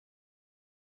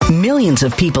Millions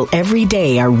of people every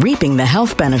day are reaping the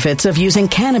health benefits of using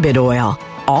cannabis oil,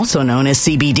 also known as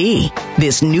CBD.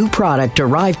 This new product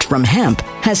derived from hemp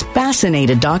has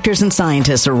fascinated doctors and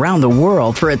scientists around the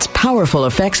world for its powerful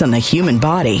effects on the human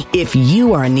body. If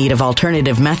you are in need of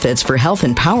alternative methods for health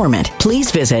empowerment, please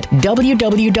visit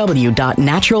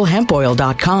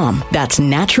www.naturalhempoil.com. That's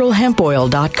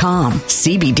naturalhempoil.com.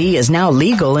 CBD is now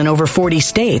legal in over 40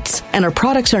 states, and our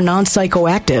products are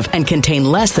non-psychoactive and contain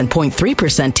less than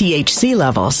 0.3% THC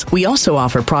levels. We also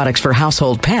offer products for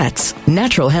household pets.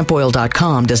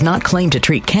 Naturalhempoil.com does not claim to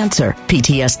treat cancer,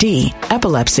 PTSD,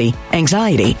 epilepsy,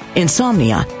 anxiety,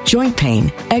 insomnia, joint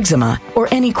pain, eczema, or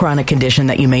any chronic condition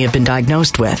that you may have been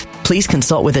diagnosed with. Please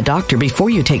consult with a doctor before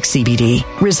you take CBD.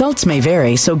 Results may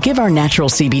vary, so give our natural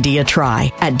CBD a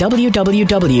try at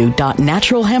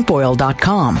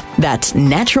www.naturalhempoil.com. That's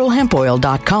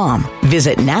naturalhempoil.com.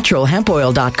 Visit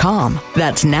naturalhempoil.com.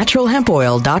 That's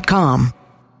naturalhempoil.com.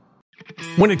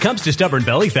 When it comes to stubborn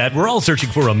belly fat, we're all searching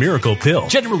for a miracle pill.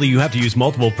 Generally, you have to use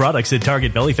multiple products that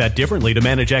target belly fat differently to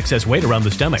manage excess weight around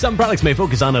the stomach. Some products may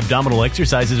focus on abdominal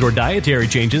exercises or dietary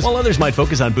changes, while others might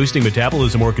focus on boosting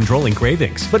metabolism or controlling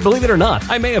cravings. But believe it or not,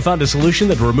 I may have found a solution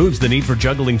that removes the need for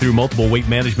juggling through multiple weight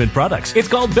management products. It's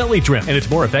called Belly Trim, and it's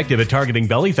more effective at targeting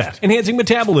belly fat, enhancing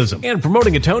metabolism, and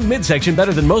promoting a toned midsection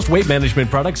better than most weight management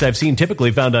products I've seen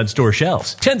typically found on store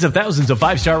shelves. Tens of thousands of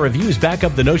 5-star reviews back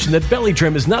up the notion that Belly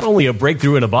Trim is not only a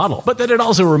breakthrough in a bottle, but that it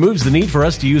also removes the need for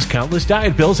us to use countless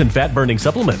diet pills and fat-burning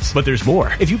supplements. But there's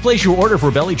more. If you place your order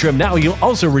for Belly Trim now, you'll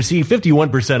also receive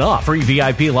 51% off, free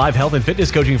VIP live health and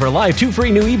fitness coaching for life, 2 free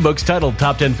new ebooks titled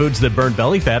Top 10 Foods That Burn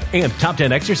Belly Fat and Top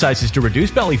 10 Exercises to Reduce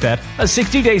Belly Fat, a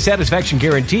 60-day satisfaction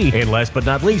guarantee, and last but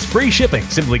not least, free shipping.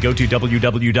 Simply go to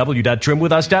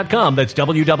www.trimwithus.com. That's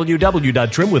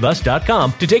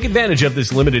www.trimwithus.com to take advantage of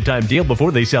this limited time deal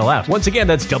before they sell out. Once again,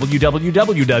 that's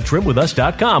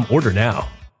www.trimwithus.com. Order now.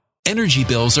 Energy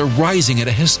bills are rising at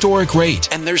a historic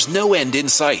rate, and there's no end in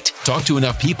sight. Talk to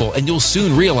enough people, and you'll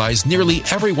soon realize nearly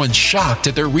everyone's shocked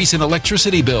at their recent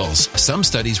electricity bills. Some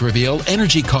studies reveal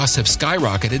energy costs have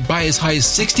skyrocketed by as high as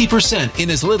 60%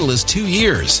 in as little as 2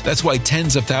 years. That's why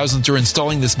tens of thousands are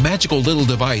installing this magical little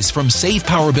device from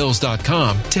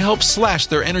SavePowerBills.com to help slash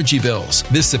their energy bills.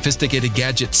 This sophisticated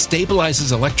gadget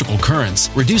stabilizes electrical currents,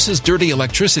 reduces dirty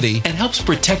electricity, and helps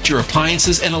protect your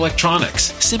appliances and electronics.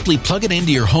 Simply plug it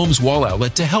into your home's wall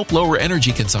outlet to help lower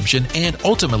energy consumption and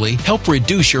ultimately help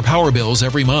reduce your power bills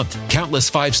every month.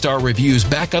 Countless 5-star reviews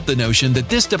back up the notion that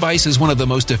this device is one of the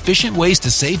most efficient ways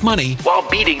to save money while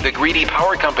beating the greedy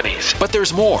power companies. But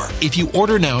there's more. If you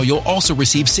order now, you'll also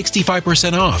receive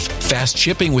 65% off, fast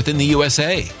shipping within the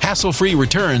USA, hassle-free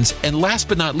returns, and last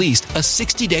but not least, a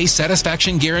 60-day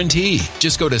satisfaction guarantee.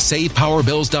 Just go to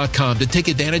SavePowerBills.com to take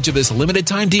advantage of this limited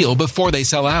time deal before they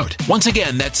sell out. Once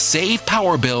again, that's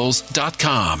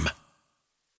SavePowerBills.com.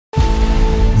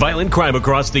 Violent crime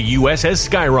across the U.S. has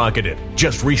skyrocketed.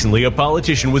 Just recently, a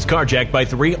politician was carjacked by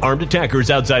 3 armed attackers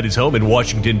outside his home in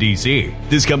Washington, D.C.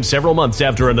 This comes several months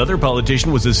after another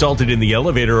politician was assaulted in the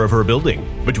elevator of her building.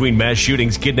 Between mass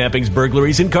shootings, kidnappings,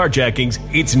 burglaries, and carjackings,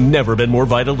 it's never been more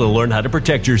vital to learn how to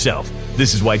protect yourself.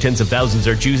 This is why tens of thousands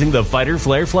are choosing the Fighter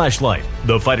Flare flashlight.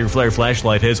 The Fighter Flare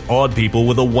flashlight has awed people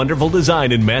with a wonderful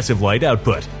design and massive light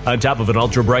output. On top of an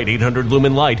ultra-bright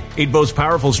 800-lumen light, it boasts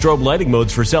powerful strobe lighting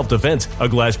modes for self-defense, a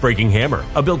glass-breaking hammer,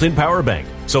 a built-in power bank,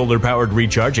 solar-powered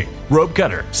recharging, rope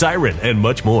cutter, siren, and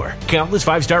much more. Countless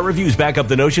 5-star reviews back up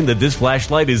the notion that this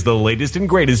flashlight is the latest and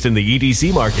greatest in the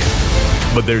EDC market.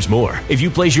 But there's more. If you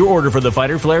place your order for the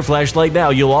Fighter Flare flashlight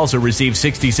now, you'll also receive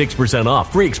 66%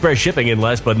 off, free express shipping, and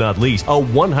last but not least, a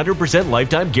 100%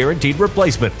 lifetime guaranteed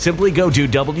replacement. Simply go to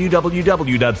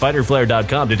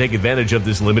www.fighterflare.com to take advantage of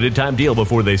this limited time deal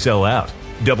before they sell out.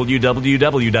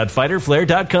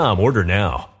 www.fighterflare.com. Order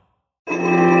now.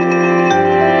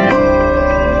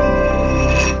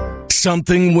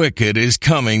 Something wicked is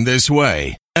coming this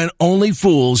way, and only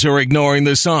fools are ignoring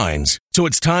the signs. So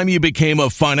it's time you became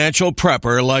a financial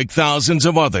prepper like thousands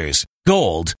of others.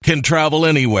 Gold can travel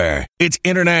anywhere. It's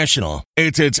international.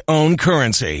 It's its own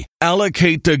currency.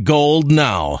 Allocate to gold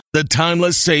now, the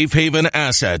timeless safe haven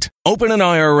asset. Open an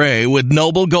IRA with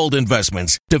Noble Gold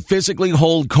Investments to physically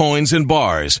hold coins and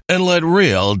bars and let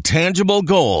real, tangible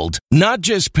gold, not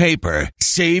just paper,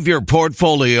 Save your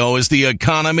portfolio as the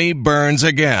economy burns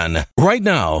again. Right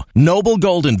now, Noble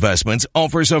Gold Investments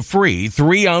offers a free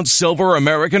 3-ounce silver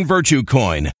American Virtue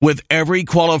coin with every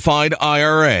qualified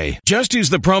IRA. Just use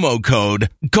the promo code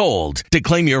GOLD to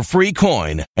claim your free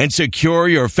coin and secure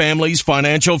your family's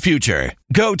financial future.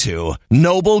 Go to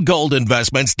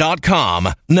noblegoldinvestments.com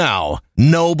now.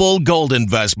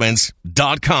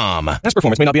 noblegoldinvestments.com. Past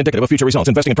performance may not be indicative of future results.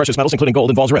 Investing in precious metals, including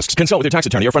gold, involves risks. Consult with your tax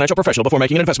attorney or financial professional before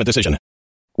making an investment decision.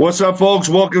 What's up, folks?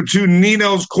 Welcome to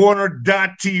Nino's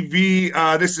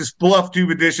Corner.tv. This is Fluff Tube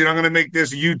Edition. I'm going to make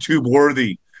this YouTube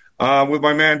worthy with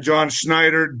my man John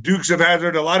Schneider, Dukes of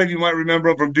Hazzard. A lot of you might remember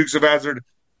him from Dukes of Hazzard.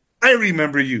 I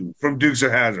remember you from Dukes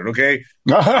of Hazzard, okay?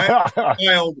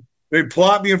 They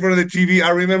plot me in front of the TV.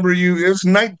 I remember you. It was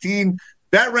 19.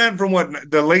 That ran from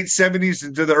what, the late 70s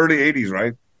into the early 80s,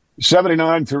 right?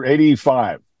 79 through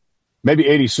 85. Maybe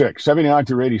 86. 79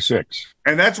 through 86.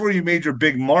 And that's where you made your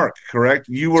big mark, correct?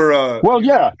 You were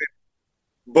yeah.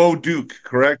 Bo Duke,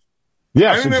 correct?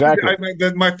 Yes, exactly.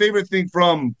 My favorite thing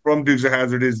from Dukes of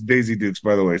Hazzard is Daisy Dukes,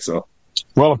 by the way. So,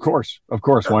 well, of course,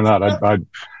 why not?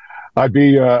 I'd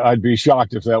be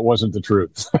shocked if that wasn't the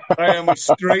truth. I am a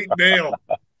straight male.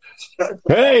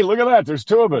 Hey, look at that! There's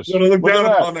two of us. I'm gonna look down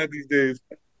upon that these days.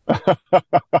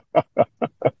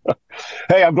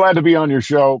 Hey, I'm glad to be on your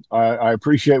show. I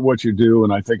appreciate what you do,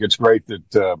 and I think it's great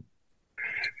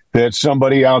that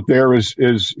somebody out there is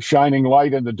shining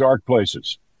light in the dark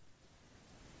places.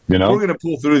 You know, we're going to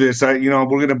pull through this. We're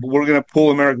going to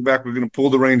pull America back. We're going to pull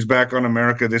the reins back on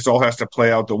America. This all has to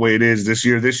play out the way it is this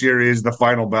year. This year is the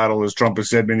final battle, as Trump has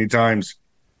said many times.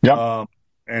 Yep.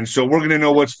 And so we're going to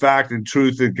know what's fact and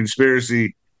truth and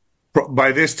conspiracy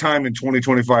by this time in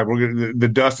 2025. The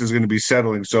dust is going to be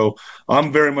settling. So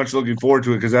I'm very much looking forward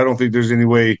to it because I don't think there's any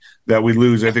way that we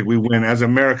lose. I think we win. As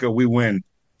America, we win.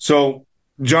 So,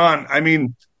 John, I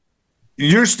mean,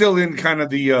 you're still in kind of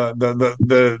the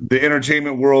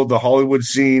entertainment world, the Hollywood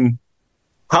scene.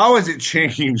 How has it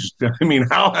changed? I mean,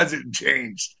 how has it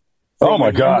changed? Oh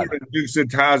my God, Dukes of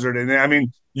Hazzard, and I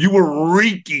mean, you were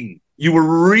reeking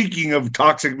of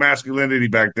toxic masculinity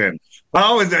back then.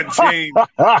 How has that changed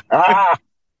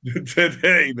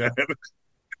today, man?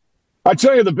 I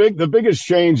tell you, the biggest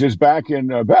change is back in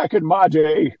my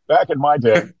day.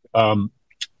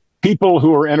 People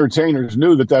who were entertainers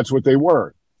knew that that's what they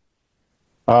were.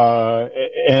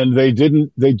 And they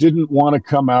didn't want to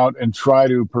come out and try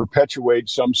to perpetuate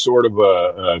some sort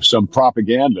of some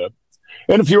propaganda.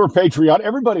 And if you were patriotic,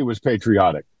 everybody was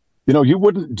patriotic. You know, you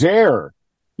wouldn't dare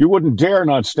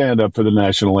not stand up for the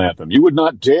national anthem. You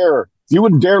wouldn't dare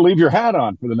leave your hat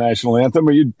on for the national anthem,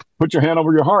 or you'd put your hand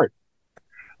over your heart.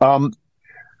 But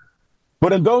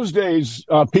in those days,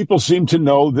 people seemed to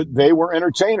know that they were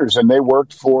entertainers and they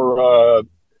worked for,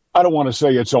 I don't want to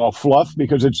say it's all fluff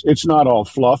because it's not all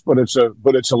fluff, but it's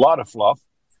a lot of fluff.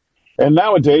 And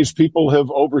nowadays people have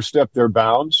overstepped their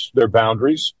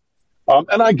boundaries.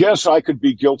 And I guess I could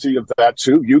be guilty of that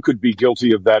too. You could be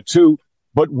guilty of that too,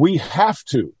 but we have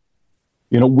to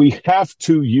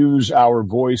use our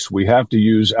voice. We have to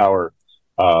use our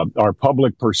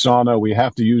public persona. We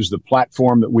have to use the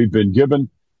platform that we've been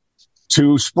given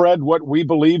to spread what we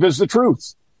believe is the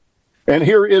truth. And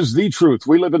here is the truth.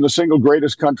 We live in the single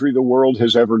greatest country the world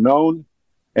has ever known.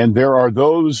 And there are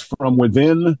those from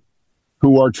within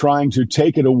who are trying to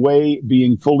take it away,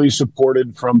 being fully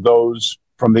supported from those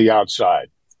from the outside.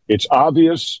 It's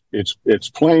obvious. It's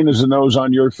plain as the nose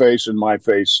on your face and my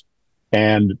face.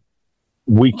 And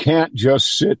we can't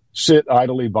just sit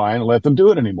idly by and let them do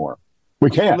it anymore. We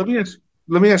can't.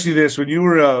 Let me ask you this. When you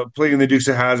were playing the Dukes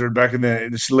of Hazzard back in the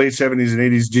late 70s and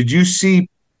 80s, did you see,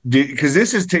 because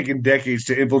this has taken decades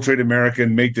to infiltrate America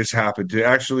and make this happen, to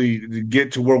actually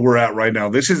get to where we're at right now.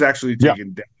 This has actually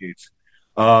taken decades.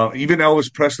 Even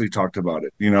Elvis Presley talked about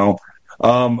it, you know.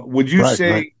 Would you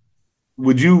say, right.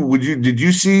 Did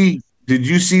you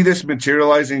see this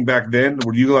materializing back then?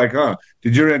 Were you like,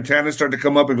 did your antennas start to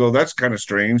come up and go, that's kind of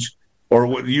strange?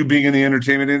 Or you being in the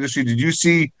entertainment industry, did you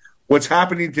see what's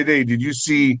happening today? Did you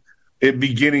see it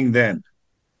beginning then?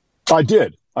 I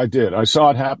did. I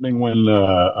saw it happening when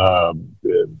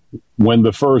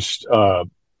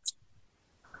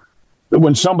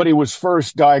somebody was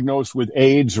first diagnosed with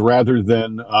AIDS rather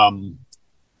than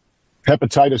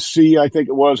hepatitis C, I think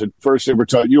it was. At first they were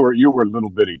told you were a little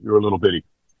bitty. You were a little bitty.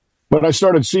 But I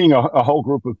started seeing a whole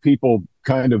group of people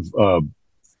kind of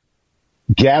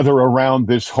gather around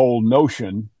this whole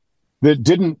notion that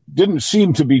didn't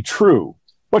seem to be true.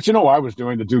 But, you know, I was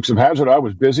doing the Dukes of Hazzard. I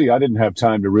was busy. I didn't have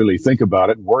time to really think about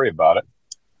it and worry about it.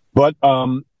 But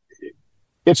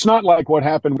it's not like what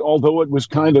happened, although it was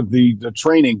kind of the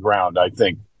training ground, I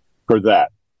think, for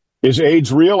that. Is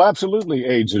AIDS real? Absolutely,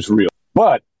 AIDS is real.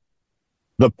 But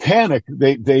the panic,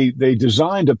 they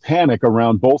designed a panic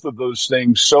around both of those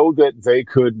things so that they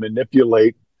could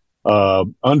manipulate,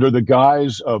 under the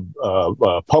guise of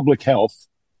public health,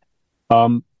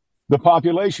 the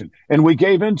population. And we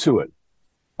gave into it.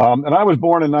 And I was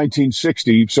born in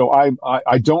 1960, so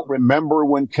I don't remember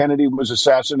when Kennedy was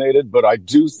assassinated, but I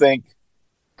do think,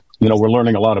 we're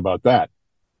learning a lot about that,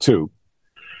 too.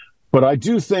 But I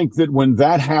do think that when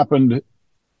that happened,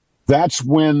 that's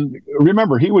when,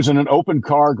 remember, he was in an open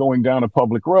car going down a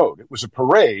public road. It was a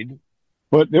parade,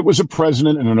 but it was a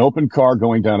president in an open car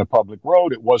going down a public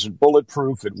road. It wasn't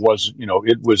bulletproof. It was,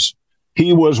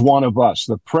 he was one of us.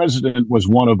 The president was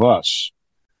one of us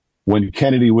when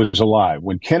Kennedy was alive.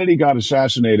 When Kennedy got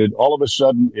assassinated, all of a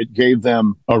sudden it gave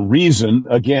them a reason,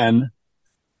 again,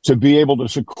 to be able to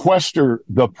sequester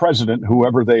the president,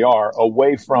 whoever they are,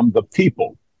 away from the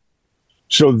people.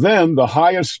 So then the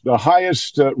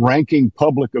highest ranking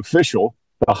public official,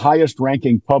 the highest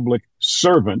ranking public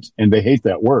servant, and they hate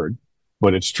that word,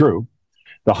 but it's true.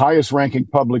 The highest ranking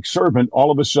public servant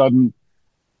all of a sudden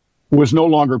was no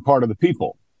longer part of the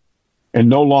people, and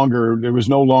there was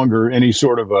no longer any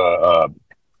sort of a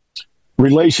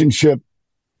relationship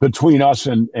between us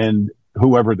and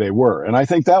whoever they were. And I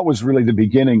think that was really the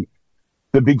beginning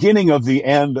of the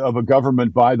end of a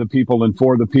government by the people and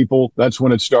for the people. That's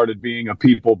when it started being a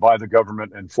people by the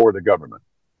government and for the government.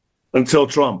 Until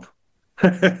Trump.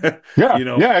 Yeah,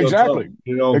 exactly.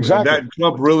 Trump, exactly. That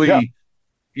Trump really,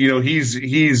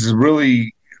 he's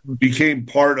really became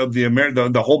part of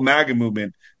the whole MAGA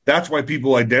movement. That's why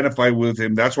people identify with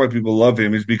him. That's why people love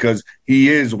him, is because he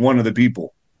is one of the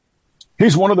people.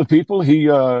 He's one of the people. He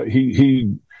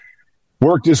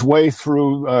worked his way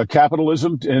through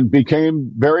capitalism and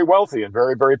became very wealthy and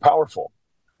very, very powerful.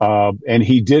 And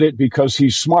he did it because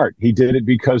he's smart. He did it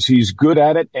because he's good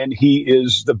at it, and he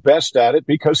is the best at it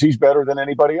because he's better than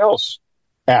anybody else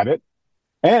at it.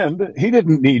 And he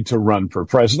didn't need to run for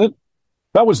president.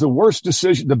 That was the worst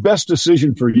decision. The best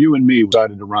decision for you and me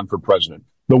decided to run for president.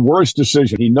 The worst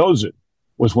decision, he knows it,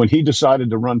 was when he decided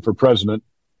to run for president.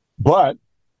 But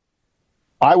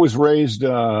I was raised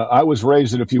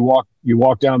that if you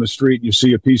walk down the street and you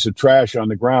see a piece of trash on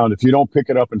the ground, if you don't pick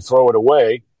it up and throw it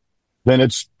away, then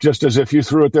it's just as if you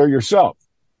threw it there yourself.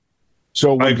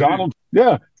 So Donald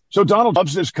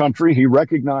loves this country. He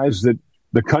recognized that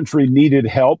the country needed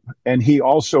help, and he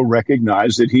also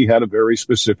recognized that he had a very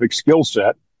specific skill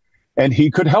set and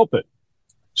he could help it.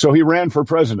 So he ran for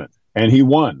president, and he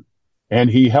won, and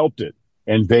he helped it,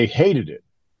 and they hated it.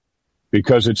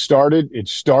 Because it started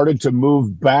to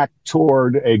move back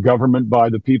toward a government by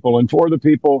the people and for the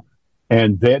people,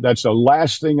 and that's the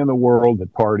last thing in the world the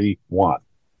party want.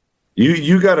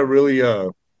 You got to really.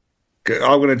 I'm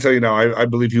going to tell you now. I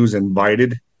believe he was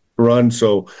invited to run,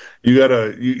 so you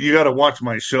gotta watch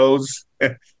my shows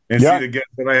and see the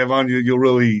guests that I have on. You'll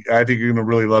really. I think you're going to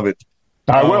really love it.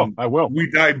 I will.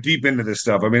 We dive deep into this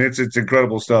stuff. I mean, it's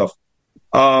incredible stuff.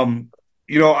 I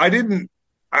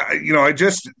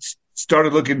just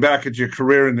started looking back at your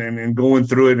career and going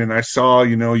through it, and I saw,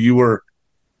 you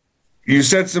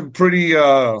said some pretty,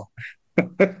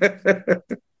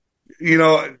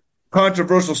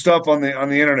 controversial stuff on the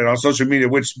internet, on social media,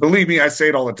 which, believe me, I say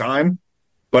it all the time,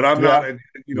 but I'm not,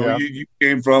 you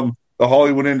came from the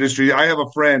Hollywood industry. I have a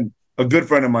good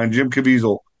friend of mine, Jim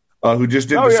Caviezel, who just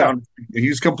did the sound.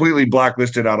 He's completely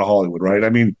blacklisted out of Hollywood, right? I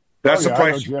mean, that's the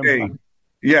price you pay.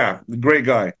 Yeah, great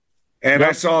guy. And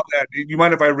I saw that. You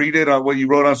mind if I read it on what you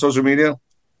wrote on social media?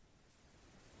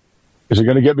 Is it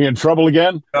going to get me in trouble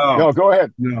again? No, go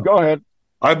ahead. No. Go ahead.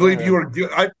 I believe you are.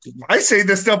 I say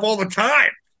this stuff all the time.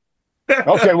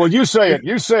 Okay, well, you say it.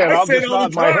 I'll just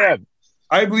nod my head.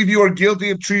 I believe you are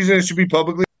guilty of treason and should be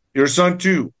publicly. Your son,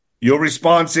 too. Your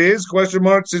response is, ?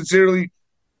 Sincerely,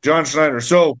 John Schneider.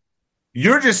 So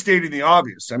you're just stating the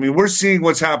obvious. I mean, we're seeing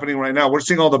what's happening right now. We're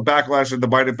seeing all the backlash that the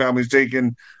Biden family's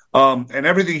taken. And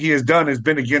everything he has done has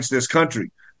been against this country.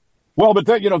 Well, but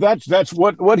that's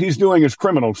what he's doing is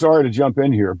criminal. Sorry to jump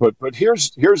in here, but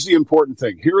here's the important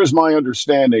thing. Here is my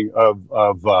understanding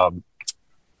of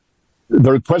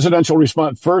the presidential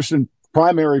response. First and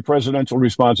primary presidential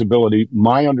responsibility,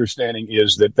 my understanding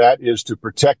is that is to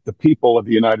protect the people of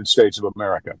the United States of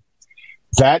America.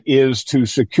 That is to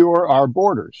secure our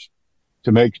borders,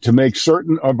 to make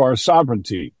certain of our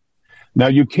sovereignty. Now,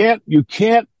 you can't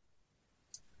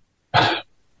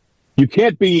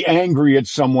be angry at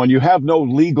someone. You have no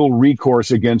legal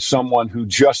recourse against someone who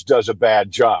just does a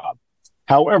bad job.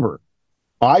 However,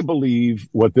 I believe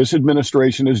what this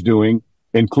administration is doing,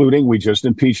 including we just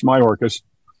impeached Mayorkas,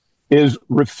 is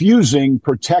refusing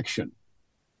protection.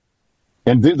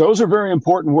 And those are very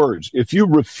important words. If you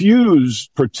refuse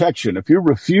protection, if you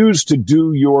refuse to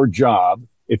do your job,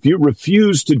 if you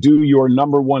refuse to do your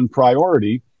number one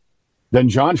priority, then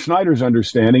John Schneider's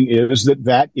understanding is that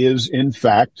that is, in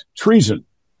fact, treason.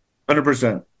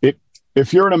 100%.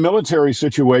 If you're in a military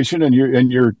situation and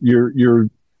you're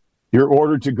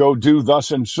ordered to go do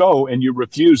thus and so, and you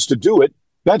refuse to do it,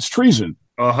 that's treason.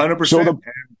 100%.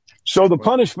 So the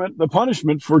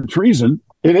punishment for treason,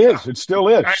 it still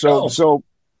is.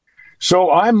 So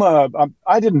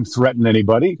I didn't threaten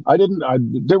anybody.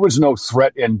 There was no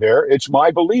threat in there. It's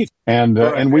my belief, and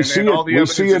we see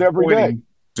it every day.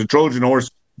 It's a Trojan horse.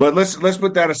 But let's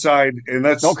put that aside, and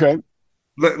let's okay.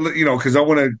 Because I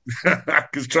want to,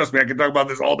 because trust me, I can talk about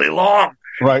this all day long.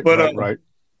 Right, but, right.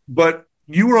 But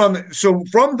you were so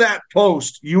from that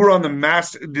post, you were on the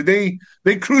mass. Did they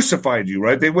crucified you,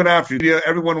 right? They went after you. Yeah,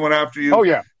 everyone went after you. Oh,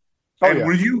 yeah.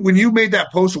 Were you, when you made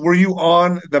that post, were you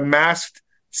on the Masked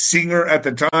Singer at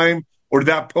the time? Or did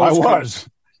that post?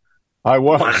 I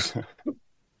was.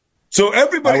 So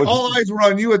all eyes were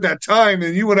on you at that time,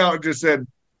 and you went out and just said,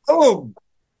 "Oh."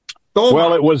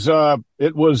 Well, it was there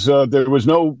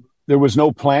was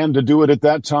no plan to do it at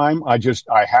that time. I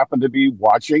happened to be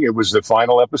watching. It was the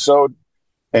final episode,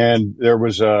 and there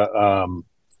was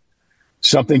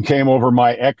something came over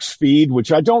my X feed,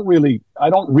 which I don't really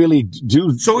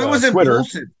do. So it was Twitter.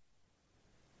 Impulsive.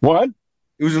 What?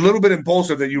 It was a little bit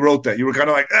impulsive that you wrote that. You were kind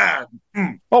of like,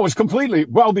 Oh, it was completely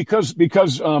because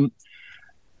the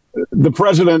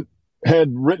president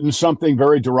had written something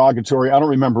very derogatory. I don't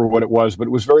remember what it was, but it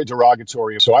was very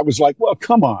derogatory. So I was like, well,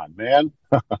 come on, man.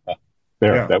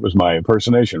 That was my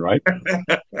impersonation, right?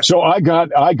 So I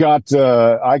got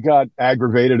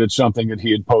aggravated at something that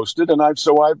he had posted, and I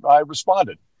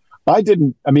responded. I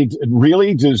didn't. I mean,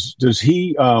 really? Does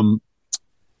he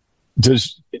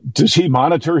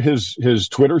monitor his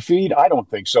Twitter feed? I don't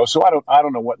think so. So I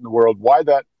don't know what in the world why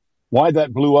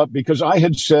that blew up, because I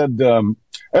had said,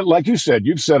 like you said,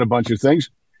 you've said a bunch of things,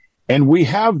 and we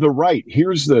have the right.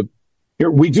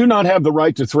 We do not have the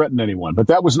right to threaten anyone, but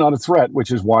that was not a threat,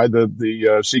 which is why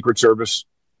the Secret Service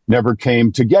never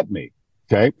came to get me.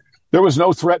 Okay. There was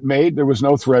no threat made. There was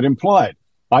no threat implied.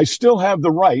 I still have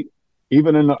the right,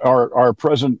 even in our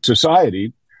present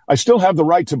society, I still have the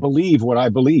right to believe what I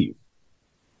believe.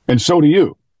 And so do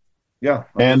you. Yeah.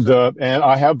 And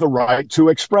I have the right to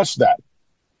express that.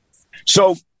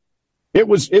 So it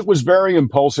was very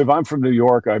impulsive. I'm from New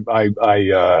York. I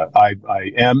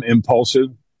am impulsive,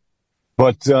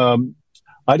 but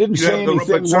I didn't say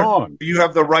anything wrong. You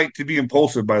have the right to be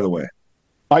impulsive, by the way.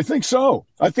 I think so.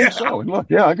 So. And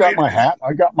look, I got my hat.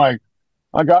 I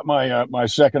got my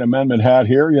Second Amendment hat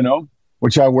here,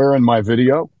 which I wear in my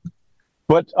video.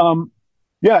 But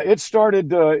it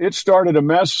started a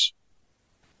mess.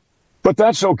 But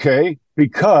that's okay,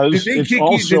 because it's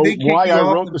also why I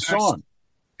wrote the song.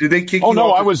 Did they kick you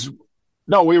off?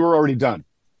 No, we were already done.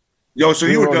 So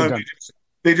you were done.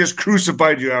 They just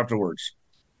crucified you afterwards.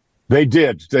 They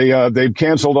did. They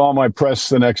canceled all my press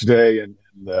the next day,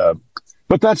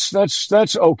 but that's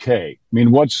okay. I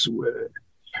mean,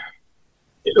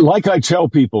 like I tell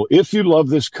people, if you love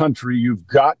this country, you've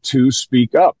got to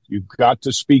speak up. You've got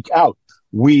to speak out.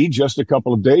 We, just a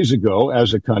couple of days ago,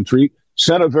 as a country,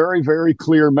 sent a very, very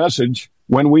clear message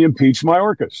when we impeached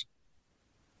Mayorkas.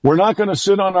 We're not going to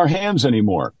sit on our hands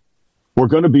anymore. We're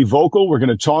going to be vocal. We're going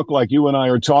to talk like you and I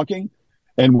are talking,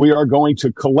 and we are going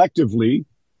to collectively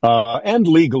and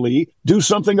legally do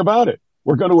something about it.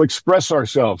 We're going to express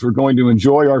ourselves. We're going to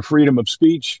enjoy our freedom of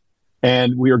speech,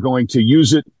 and we are going to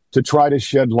use it to try to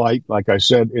shed light, like I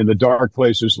said, in the dark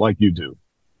places like you do.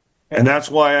 And that's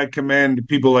why I commend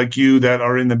people like you that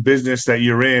are in the business that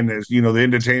you're in, as the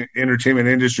entertainment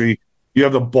industry. You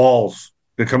have the balls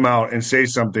to come out and say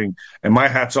something, and my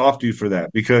hat's off to you for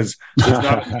that, because there's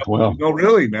not enough. No,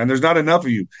 really, man, there's not enough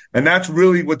of you, and that's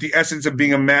really what the essence of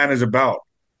being a man is about: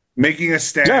 making a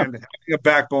stand, having a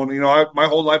backbone. My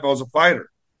whole life I was a fighter.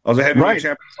 I was a heavyweight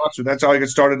champion boxer. That's how I got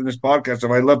started in this podcast.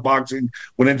 If I left boxing,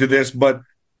 went into this, but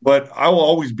I will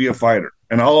always be a fighter.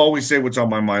 And I'll always say what's on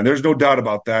my mind. There's no doubt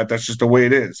about that. That's just the way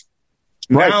it is.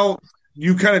 Right. Now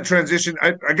you kind of transition.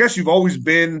 I guess you've always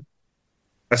been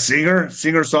a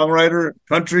singer-songwriter,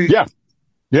 country. Yeah.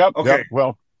 Yep. Okay. Yep.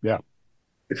 Well, yeah.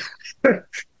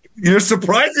 You're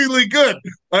surprisingly good.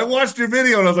 I watched your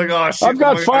video and I was like, oh, shit. I've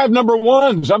got 5 number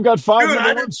ones. I've got 5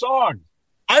 number one songs.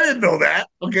 I didn't know that.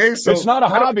 Okay. So it's not a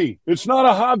hobby. It's not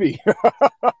a hobby.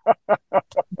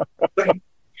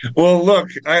 Well, look,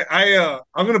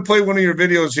 I'm going to play one of your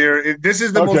videos here. This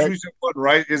is the most recent one,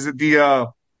 right? Is it the?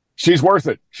 She's worth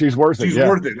it. She's worth it. She's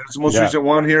worth it. That's the most recent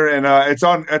one here, and it's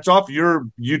off your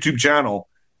YouTube channel.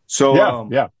 So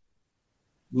yeah.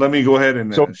 Let me go ahead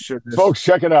and share this. Folks,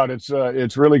 check it out.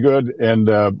 It's really good. And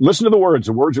listen to the words.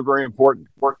 The words are very important.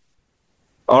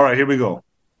 All right, here we go.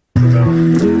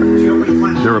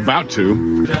 They're about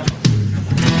to.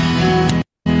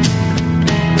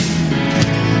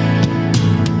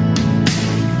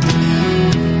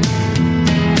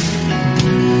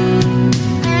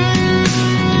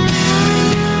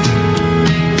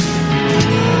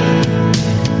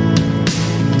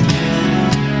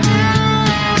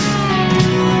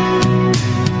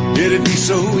 It'd be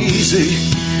so easy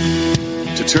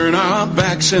to turn our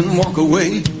backs and walk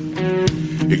away.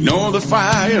 Ignore the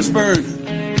fires burn,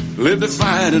 live to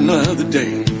fight another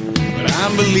day. But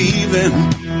I'm believing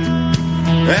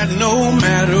that no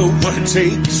matter what it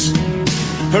takes,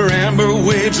 her amber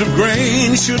waves of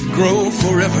grain should grow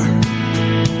forever.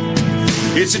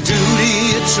 It's a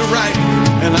duty, it's a right,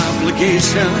 an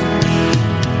obligation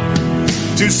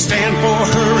to stand for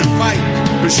her and fight,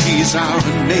 for she's our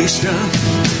nation.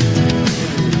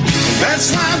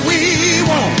 That's why we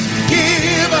won't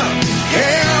give up,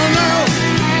 hell no.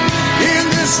 In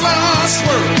this lost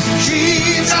world,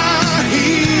 she's our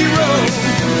hero.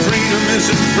 Freedom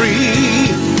isn't free,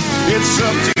 it's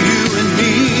up to you and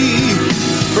me.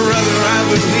 Brother, I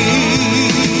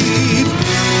believe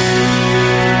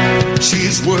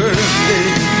she's worth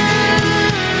it.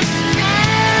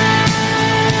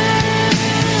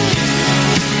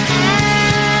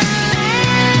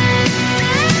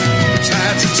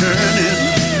 Tides are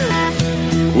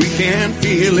turning, we can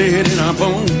feel it in our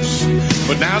bones.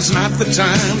 But now's not the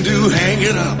time to hang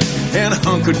it up and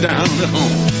hunker down at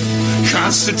home.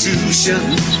 Constitution,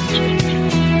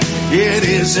 it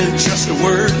isn't just a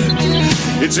word.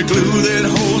 It's a glue that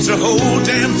holds the whole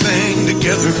damn thing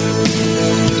together.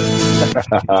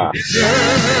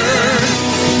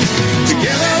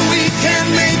 Together we can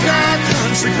make our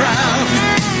country proud.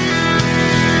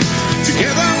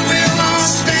 Together we'll all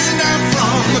stand out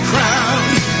from the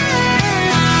crowd.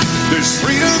 There's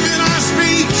freedom in our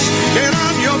speech. Get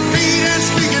on your feet and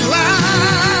speak it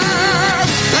loud.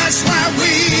 That's why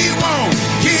we won't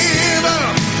give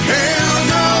up. Hell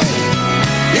no.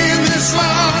 In this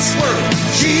lost world,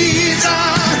 she's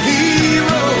our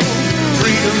hero.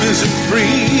 Freedom isn't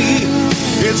free.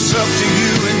 It's up to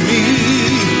you and me.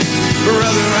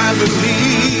 Brother, I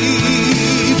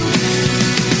believe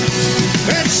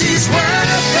that she's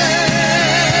worth it.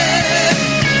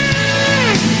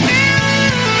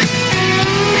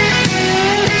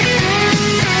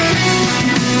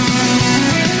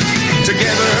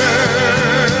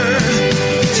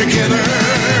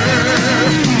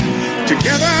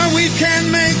 Together we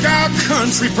can make our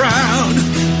country proud.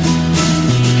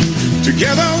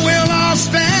 Together we'll all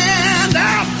stand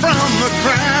out from the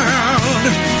crowd.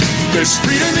 There's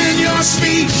freedom in your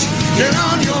speech. Get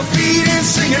on your feet and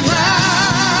sing it loud.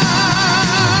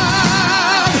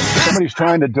 Somebody's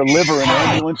trying to deliver an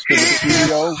ambulance to the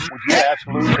studio. Would you ask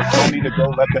Lou or Tony to go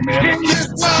let them in? In this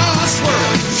lost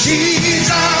world, she's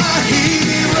our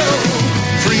hero.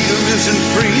 Freedom isn't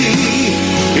free.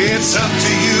 It's up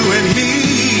to you and me.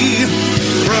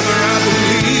 Brother, I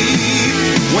believe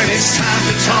when it's time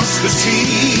to toss the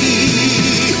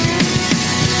tea,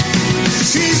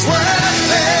 she's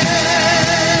worth it.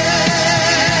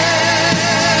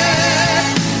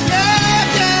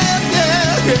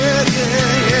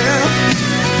 Yeah.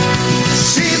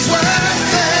 She's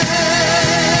worth it.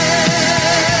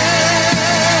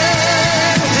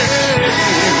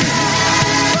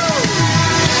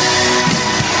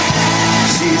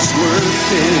 She's worth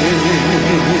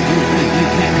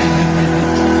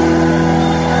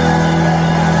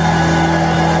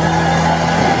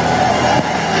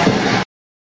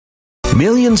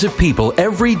Millions of people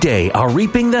every day are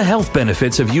reaping the health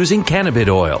benefits of using cannabis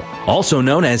oil, also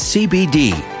known as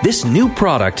CBD. This new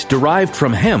product derived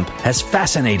from hemp has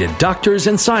fascinated doctors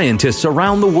and scientists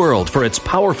around the world for its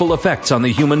powerful effects on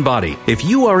the human body. If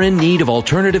you are in need of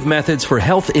alternative methods for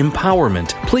health empowerment,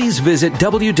 please visit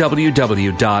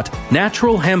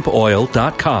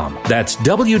www.naturalhempoil.com. That's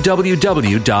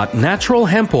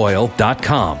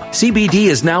www.naturalhempoil.com. CBD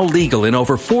is now legal in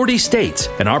over 40 states,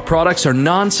 and our products are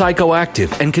non-psychoactive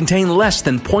and contain less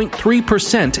than 0.3%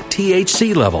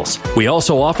 THC levels. We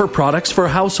also offer products for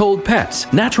household pets.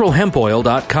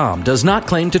 NaturalHempOil.com does not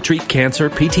claim to treat cancer,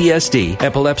 PTSD,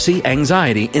 epilepsy,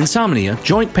 anxiety, insomnia,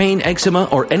 joint pain, eczema,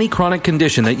 or any chronic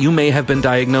condition that you may have been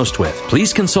diagnosed with.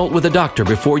 Please consult with a doctor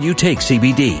before you take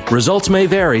CBD. Results may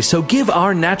vary, so give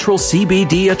our natural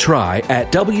CBD a try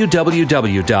at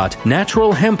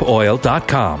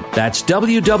www.naturalhempoil.com. That's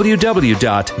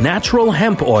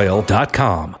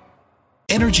www.naturalhempoil.com.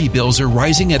 Energy bills are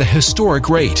rising at a historic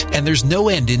rate, and there's no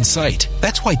end in sight.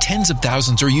 That's why tens of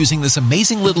thousands are using this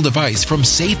amazing little device from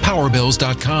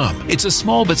SavePowerBills.com. It's a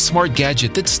small but smart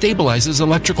gadget that stabilizes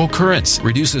electrical currents,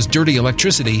 reduces dirty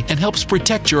electricity, and helps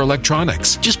protect your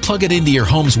electronics. Just plug it into your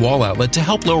home's wall outlet to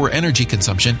help lower energy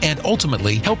consumption and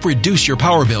ultimately help reduce your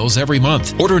power bills every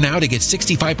month. Order now to get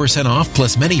 65% off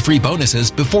plus many free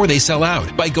bonuses before they sell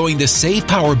out by going to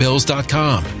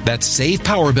SavePowerBills.com. That's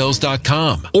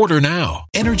SavePowerBills.com. Order now.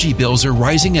 Energy bills are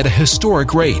rising at a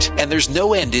historic rate, and there's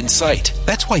no end in sight.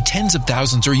 That's why tens of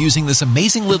thousands are using this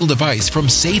amazing little device from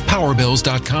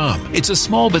SavePowerBills.com. It's a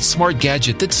small but smart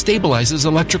gadget that stabilizes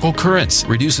electrical currents,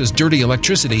 reduces dirty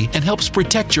electricity, and helps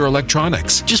protect your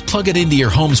electronics. Just plug it into your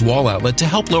home's wall outlet to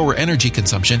help lower energy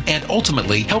consumption and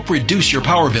ultimately help reduce your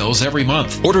power bills every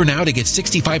month. Order now to get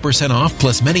 65% off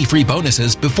plus many free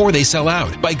bonuses before they sell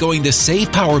out by going to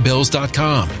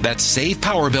SavePowerBills.com. That's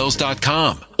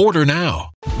SavePowerBills.com. Order now.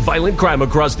 Violent crime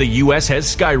across the U.S.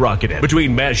 has skyrocketed.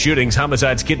 Between mass shootings,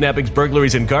 homicides, kidnappings,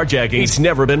 burglaries, and carjackings, it's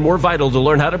never been more vital to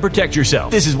learn how to protect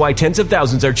yourself. This is why tens of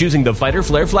thousands are choosing the Fighter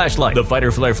Flare flashlight. The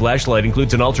Fighter Flare flashlight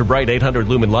includes an ultra-bright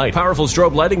 800-lumen light, powerful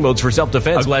strobe lighting modes for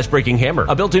self-defense, a glass-breaking hammer,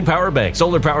 a built-in power bank,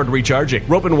 solar-powered recharging,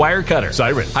 rope and wire cutter,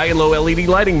 siren, high and low LED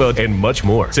lighting mode, and much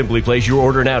more. Simply place your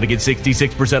order now to get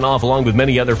 66% off along with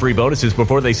many other free bonuses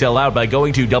before they sell out by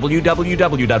going to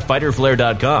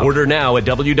www.fighterflare.com. Order now at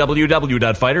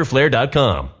www.fighterflare.com.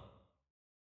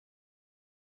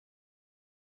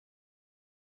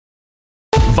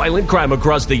 Violent crime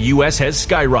across the U.S. has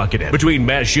skyrocketed. Between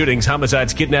mass shootings,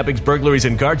 homicides, kidnappings, burglaries,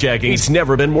 and carjackings, it's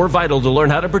never been more vital to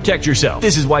learn how to protect yourself.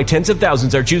 This is why tens of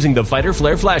thousands are choosing the Fighter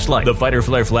Flare flashlight. The Fighter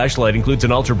Flare flashlight includes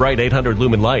an ultra-bright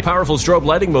 800-lumen light, powerful strobe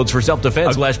lighting modes for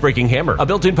self-defense, a glass-breaking hammer, a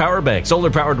built-in power bank,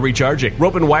 solar-powered recharging,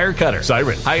 rope and wire cutter,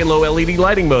 siren, high and low LED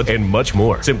lighting mode, and much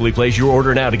more. Simply place your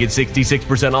order now to get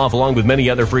 66% off along with many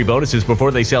other free bonuses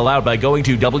before they sell out by going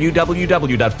to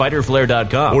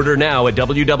www.fighterflare.com. Order now at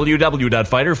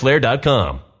www.fighterflare.com.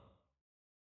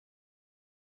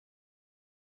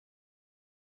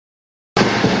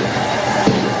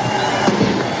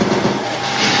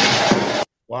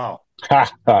 Wow.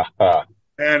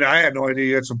 And I had no idea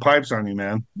you had some pipes on you,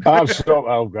 man.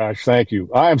 Oh gosh, thank you.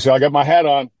 I got my hat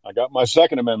on. I got my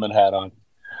Second Amendment hat on.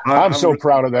 I'm so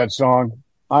proud of that song.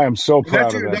 I am so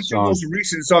proud of that that's song. That's your most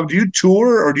recent song. Do you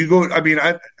tour or do you go? I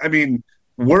mean,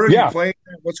 where are you playing?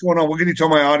 What's going on? What can you tell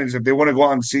my audience if they want to go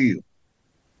out and see you?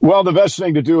 Well, the best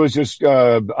thing to do is just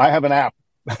I have an app.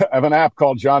 I have an app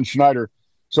called John Schneider.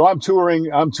 So I'm touring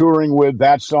with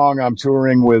that song. I'm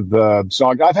touring with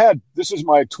song. This is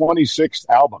my 26th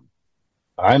album.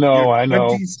 I know.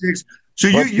 26. So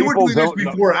you were doing this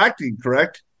before acting,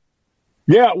 correct?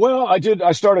 Yeah, well, I did.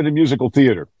 I started in musical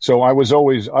theater. So I was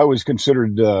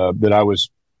considered that I was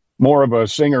more of a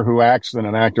singer who acts than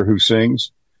an actor who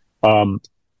sings.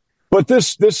 But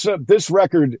this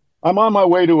record, I'm on my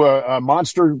way to a Mad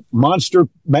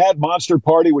Monster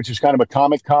party, which is kind of a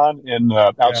Comic Con in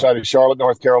outside of Charlotte,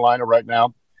 North Carolina right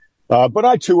now. But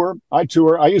I tour. I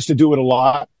used to do it a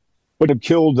lot, but it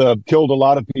killed a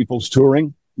lot of people's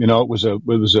touring. You know, it was a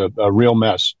real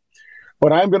mess.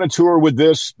 But I'm going to tour with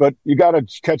this. But you got to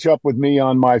catch up with me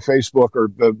on my Facebook, or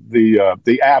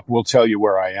the app will tell you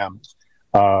where I am,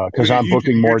 because I'm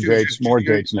booking more dates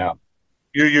now.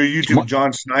 Your YouTube,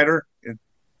 John Schneider.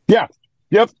 Yeah.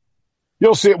 Yep.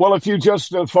 You'll see it. Well, if you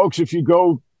just, folks, if you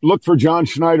go look for John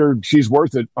Schneider, She's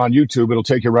Worth It on YouTube, it'll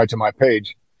take you right to my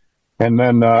page. And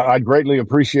then I'd greatly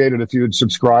appreciate it if you would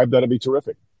subscribe. That'd be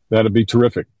terrific.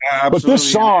 Absolutely. But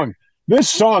this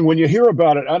song, when you hear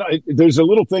about it, there's a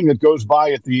little thing that goes by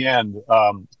at the end.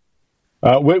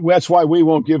 That's why we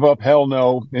won't give up. Hell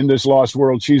no. In this lost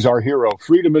world, she's our hero.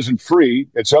 Freedom isn't free.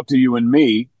 It's up to you and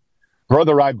me.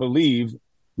 Brother, I believe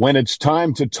when it's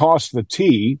time to toss the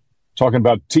tea, talking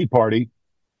about Tea Party,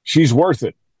 she's worth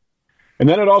it. And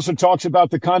then it also talks about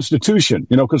the Constitution,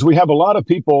 because we have a lot of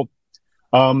people,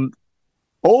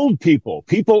 old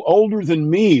people older than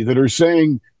me, that are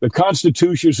saying the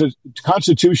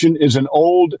Constitution is an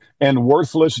old and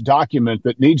worthless document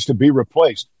that needs to be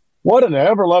replaced. What in the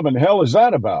ever-loving hell is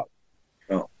that about?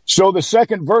 Oh. So the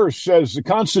second verse says the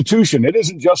Constitution, it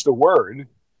isn't just a word.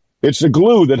 It's the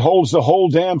glue that holds the whole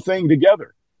damn thing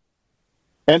together.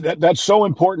 And that's so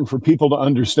important for people to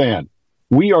understand.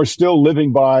 We are still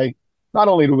living by, not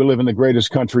only do we live in the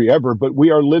greatest country ever, but we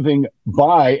are living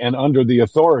by and under the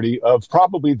authority of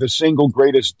probably the single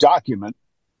greatest document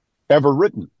ever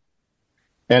written.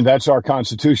 And that's our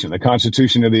Constitution, the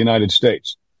Constitution of the United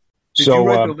States. Did you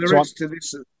write the lyrics to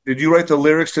this? Did you write the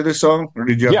lyrics to this song, or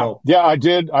did you have help? Yeah, I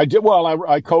did. Well,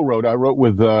 I co-wrote. I wrote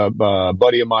with a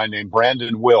buddy of mine named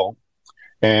Brandon Will.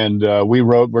 And we're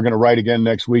going to write again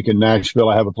next week in Nashville.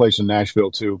 I have a place in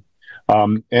Nashville too.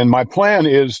 And my plan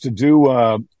is to do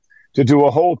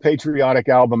a whole patriotic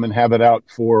album and have it out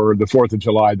for the 4th of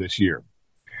July this year.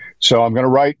 So I'm going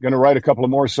to write a couple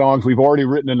of more songs. We've already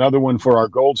written another one for our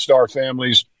Gold Star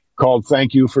families called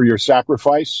 "Thank You for Your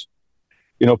Sacrifice."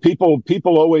 You know, people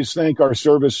always thank our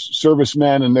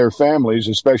servicemen and their families,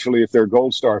 especially if they're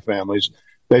Gold Star families.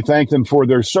 They thank them for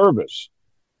their service.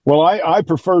 Well, I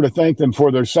prefer to thank them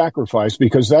for their sacrifice,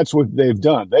 because that's what they've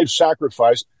done. They've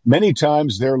sacrificed many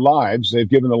times their lives. They've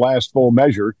given the last full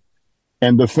measure,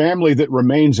 and the family that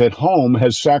remains at home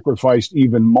has sacrificed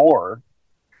even more.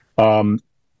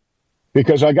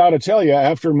 Because I got to tell you,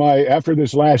 after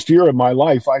this last year of my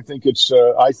life, I think it's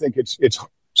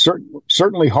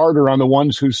certainly harder on the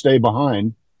ones who stay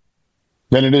behind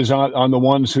than it is on the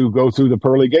ones who go through the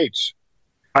pearly gates.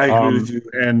 I agree with you.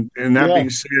 And that being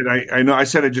said, I know I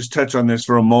said I just touch on this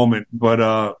for a moment,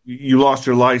 but you lost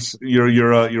your wife.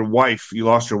 You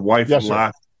lost your wife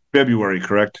last February,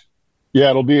 correct? Yeah,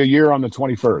 it'll be a year on the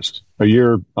 21st. A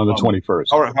year on the 21st.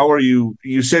 How are you?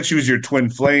 You said she was your twin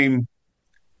flame.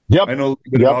 Yep. I know a little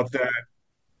bit about that.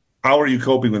 How are you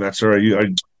coping with that, sir?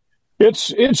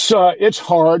 It's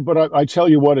hard, but I tell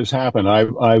you what has happened.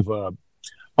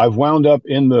 I've wound up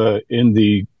in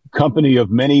the company of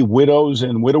many widows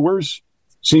and widowers.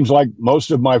 Seems like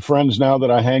most of my friends now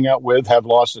that I hang out with have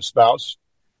lost a spouse.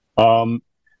 And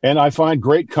I find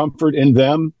great comfort in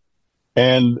them.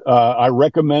 And I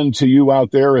recommend to you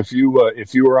out there, if you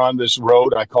are on this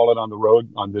road, I call it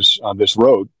on this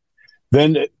road,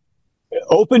 then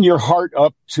open your heart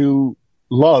up to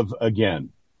love again.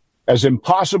 As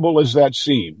impossible as that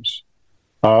seems,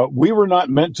 we were not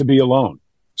meant to be alone.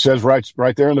 It says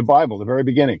right there in the Bible, the very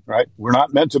beginning, right? We're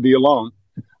not meant to be alone.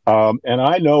 And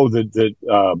I know that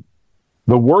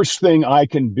the worst thing I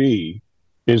can be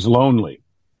is lonely,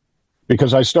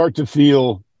 because I start to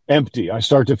feel empty. I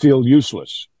start to feel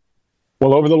useless.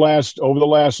 Well, over the last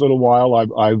little while,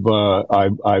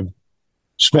 I've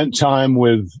spent time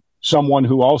with someone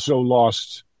who also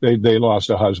lost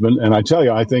a husband. And I tell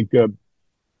you, I think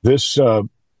this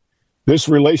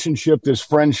relationship, this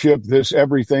friendship, this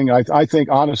everything, I think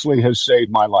honestly has saved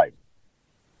my life,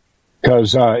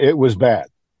 because it was bad.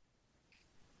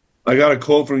 I got a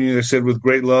quote from you that said, "With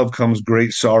great love comes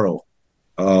great sorrow."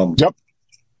 Yep.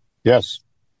 Yes,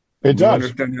 it does. I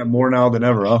understand that more now than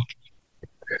ever, huh?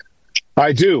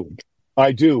 I do.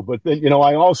 But then,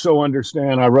 I also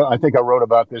understand. I think I wrote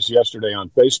about this yesterday on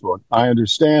Facebook. I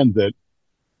understand that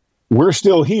we're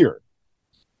still here.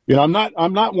 I'm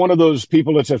not one of those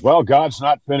people that says, well, God's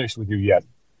not finished with you yet.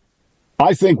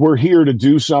 I think we're here to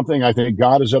do something. I think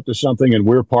God is up to something, and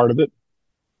we're part of it.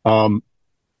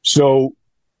 So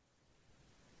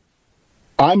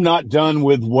I'm not done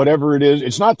with whatever it is.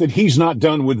 It's not that he's not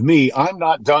done with me. I'm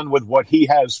not done with what he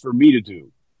has for me to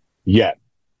do yet.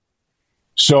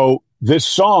 So this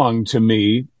song to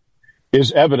me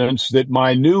is evidence that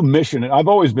my new mission, and I've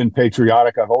always been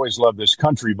patriotic. I've always loved this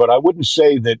country, but I wouldn't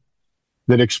say that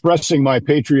expressing my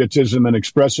patriotism and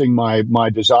expressing my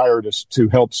desire to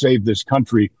help save this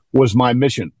country was my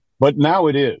mission. But now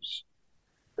it is.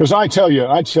 Because I tell you,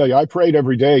 I prayed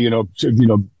every day,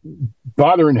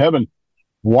 Father in heaven,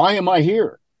 why am I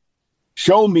here?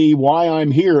 Show me why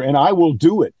I'm here, and I will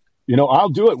do it. I'll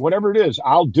do it. Whatever it is,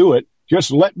 I'll do it.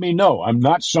 Just let me know. I'm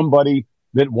not somebody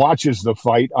that watches the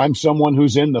fight. I'm someone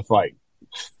who's in the fight.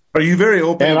 Are you very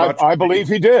open? And I believe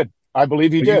he did. I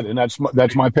believe he did, and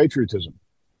that's my patriotism.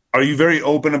 Are you very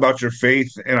open about your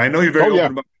faith? And I know you're very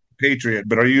open about patriot,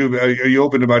 but are you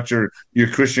open about your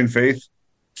Christian faith?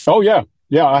 Oh yeah,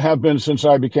 I have been since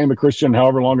I became a Christian,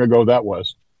 however long ago that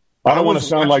was. I don't want to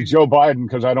sound like Joe Biden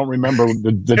because I don't remember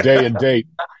the day and date.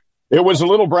 It was a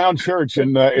little brown church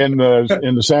in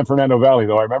the San Fernando Valley,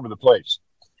 though. I remember the place.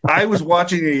 I was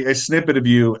watching a snippet of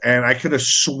you, and I could have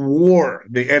swore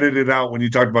they edited out when you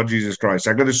talked about Jesus Christ.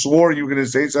 I could have swore you were going to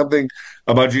say something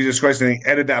about Jesus Christ, and they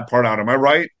edited that part out. Am I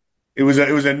right? It was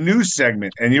a news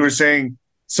segment, and you were saying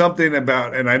something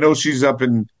about, and I know she's up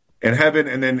in heaven,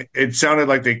 and then it sounded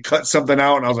like they cut something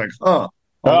out, and I was like, huh.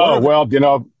 Oh, well,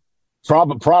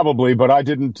 probably, but I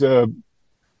didn't.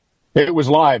 It was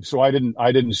live, so I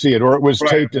didn't see it, or it was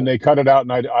taped and they cut it out,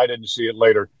 and I didn't see it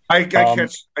later. I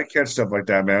catch stuff like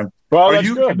that, man. Well, that's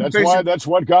good. That's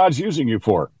what God's using you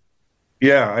for.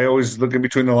 Yeah, I always look in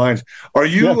between the lines. Are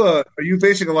you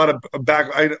facing a lot of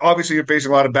obviously, you're facing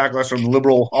a lot of backlash from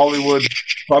liberal Hollywood,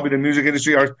 probably the music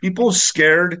industry. Are people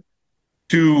scared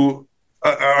to?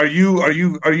 Are you?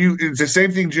 It's the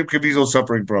same thing Jim Caviezel's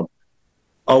suffering from.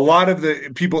 a lot of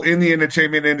the people in the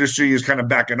entertainment industry is kind of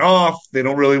backing off. They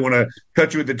don't really want to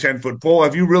cut you with the 10-foot pole.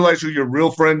 Have you realized who your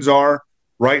real friends are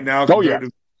right now Oh yeah.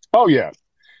 compared to? Oh yeah.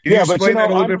 Can you Yeah, but explain that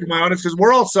a little bit for my audience? Because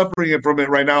we're all suffering from it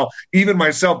right now, even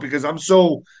myself, because I'm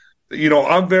so,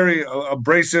 I'm very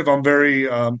abrasive. I'm very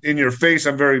in your face.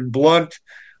 I'm very blunt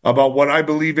about what I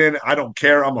believe in. I don't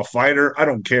care. I'm a fighter. I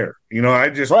don't care. I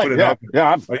just right. put it Yeah. out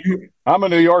there. Yeah. I'm a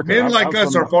New Yorker. Men like I'm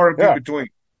us from, are far and few yeah. between.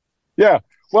 Yeah.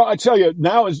 Well, I tell you,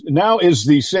 now is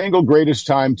the single greatest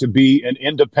time to be an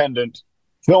independent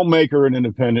filmmaker, an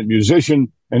independent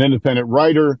musician, an independent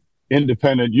writer,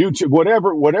 independent YouTube,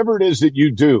 whatever it is that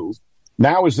you do.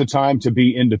 Now is the time to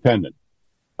be independent.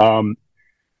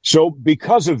 So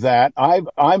because of that,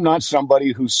 I'm not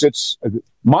somebody who sits.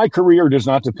 My career does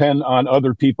not depend on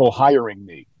other people hiring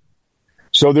me.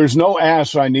 So there's no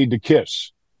ass I need to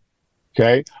kiss.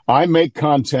 Okay. I make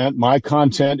content. My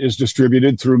content is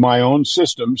distributed through my own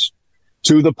systems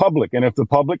to the public. And if the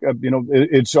public,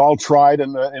 it's all tried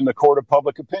in the court of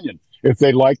public opinion. If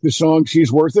they like the song,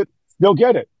 She's Worth It, they'll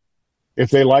get it. If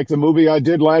they like the movie I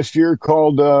did last year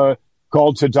called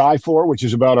To Die For, which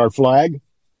is about our flag,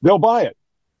 they'll buy it.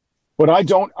 But I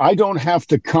don't have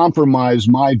to compromise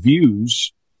my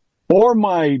views or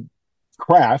my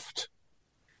craft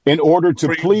in order to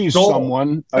please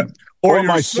someone or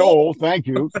my soul. Thank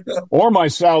you. Or my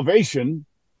salvation,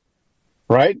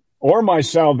 right? Or my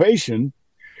salvation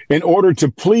in order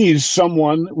to please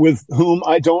someone with whom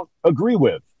I don't agree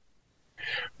with.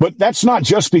 But that's not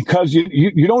just because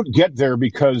you don't get there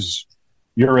because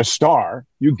you're a star.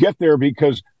 You get there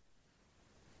because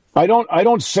I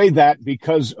don't say that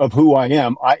because of who I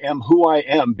am. I am who I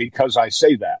am because I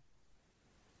say that.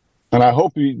 And I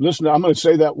hope you listen. I'm going to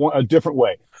say that a different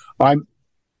way.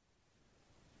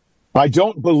 I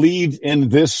don't believe in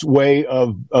this way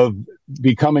of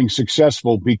becoming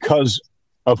successful because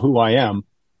of who I am.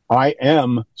 I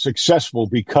am successful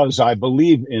because I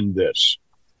believe in this.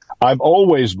 I've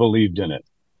always believed in it.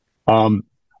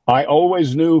 I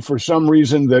always knew for some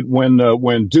reason that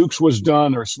when Dukes was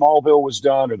done or Smallville was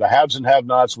done or the Haves and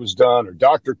Have-Nots was done or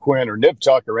Dr. Quinn or Nip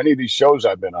Tuck or any of these shows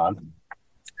I've been on,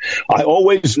 I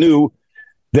always knew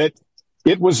that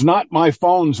it was not my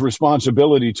phone's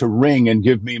responsibility to ring and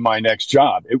give me my next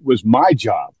job. It was my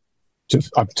job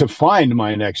to find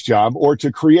my next job or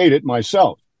to create it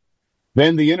myself.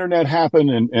 Then the internet happened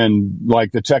and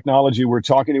like the technology we're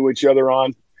talking to each other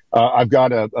on, I've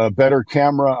got a better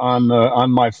camera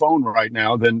on my phone right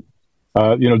now than,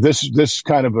 this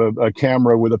kind of a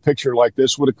camera with a picture like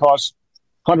this would have cost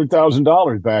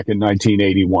 $100,000 back in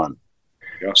 1981.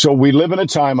 Yeah. So we live in a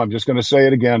time, I'm just going to say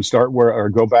it again,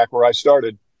 go back where I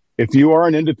started. If you are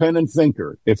an independent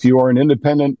thinker, if you are an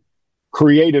independent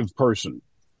creative person,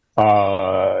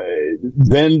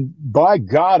 then by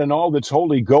God and all that's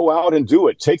holy, go out and do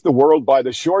it. Take the world by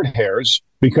the short hairs,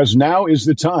 because now is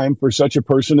the time for such a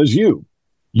person as you.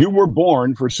 You were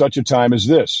born for such a time as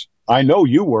this. I know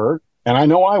you were, and I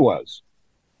know I was.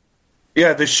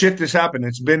 Yeah, the shift has happened.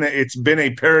 It's been a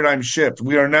paradigm shift.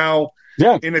 We are now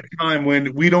in a time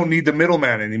when we don't need the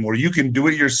middleman anymore. You can do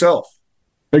it yourself.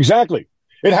 Exactly.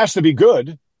 It has to be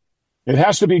good. It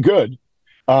has to be good.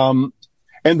 And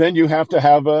then you have to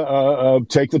have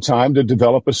take the time to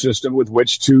develop a system with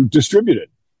which to distribute it.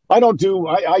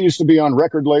 I used to be on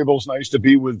record labels, and I used to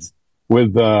be with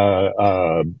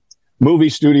movie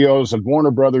studios and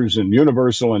Warner Brothers and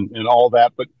Universal and all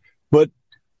that. But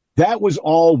that was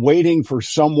all waiting for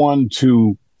someone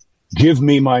to give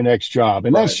me my next job.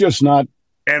 And that's just not.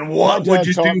 And what would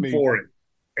you do for it?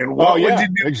 And what would you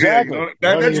do? Exactly.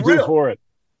 That's real. For it.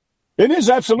 It is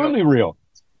absolutely real.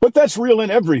 But that's real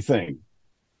in everything.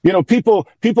 People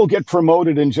get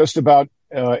promoted in just about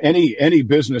any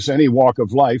business, any walk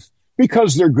of life,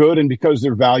 because they're good and because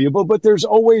they're valuable. But there's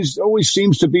always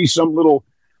seems to be some little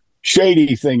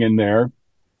shady thing in there.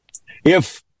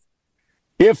 If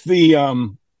the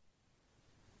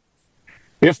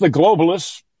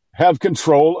globalists have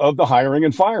control of the hiring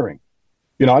and firing,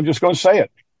 I'm just going to say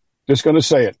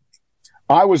it.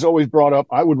 I was always brought up,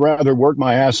 I would rather work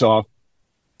my ass off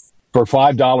for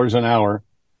 $5 an hour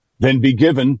than be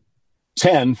given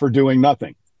 10 for doing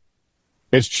nothing.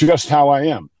 It's just how I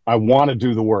am. I want to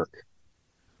do the work.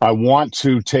 I want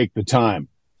to take the time.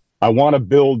 I want to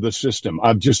build the system.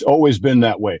 I've just always been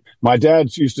that way. My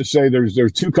dad used to say there's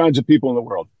two kinds of people in the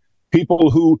world.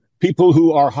 People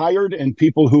who are hired and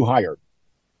people who hire.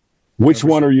 Which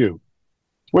one are you?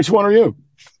 Which one are you?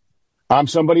 I'm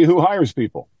somebody who hires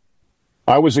people.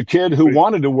 I was a kid who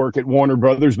wanted to work at Warner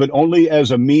Brothers, but only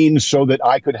as a means so that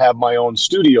I could have my own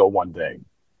studio one day.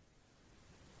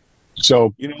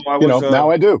 So,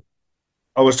 now I do.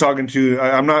 I was talking to.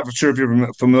 I'm not sure if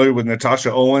you're familiar with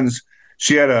Natasha Owens.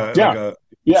 She had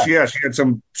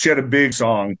she had a big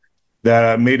song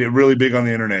that made it really big on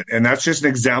the internet, and that's just an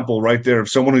example right there of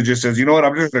someone who just says, you know what,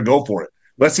 I'm just gonna go for it.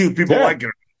 Let's see if people like it.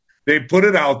 They put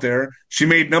it out there. She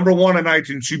made number one on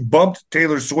iTunes. She bumped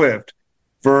Taylor Swift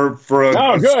for a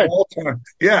small time.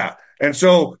 Yeah, and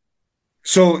so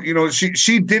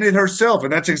she did it herself,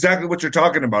 and that's exactly what you're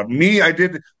talking about. Me, I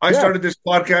started this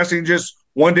podcasting just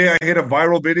one day. I hit a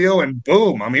viral video, and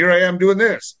boom, here I am doing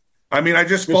this. I mean, I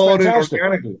just followed it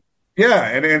organically. Yeah,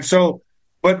 and so,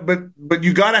 but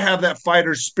you got to have that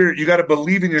fighter spirit. You got to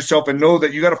believe in yourself and know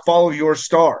that you got to follow your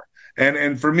star.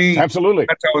 And for me, absolutely,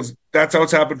 that's how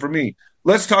it's happened for me.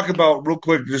 Let's talk about real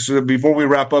quick, just before we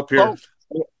wrap up here.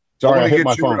 Sorry, I hit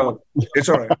my phone. It's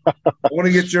all right. I want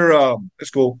to get your.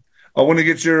 It's cool. I want to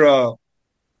get your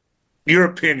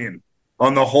opinion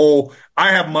on the whole.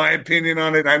 I have my opinion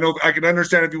on it. I know I can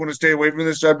understand if you want to stay away from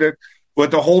this subject, but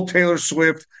the whole Taylor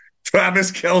Swift,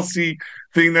 Travis Kelce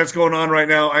thing that's going on right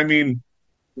now. I mean,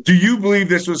 do you believe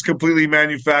this was completely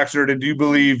manufactured, and do you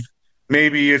believe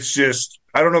maybe it's just?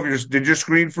 I don't know if did your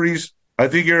screen freeze? I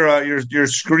think your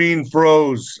screen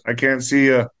froze. I can't see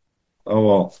you. Oh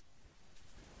well.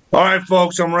 All right,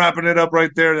 folks, I'm wrapping it up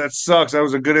right there. That sucks. That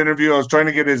was a good interview. I was trying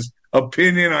to get his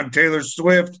opinion on Taylor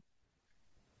Swift,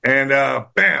 and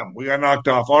bam, we got knocked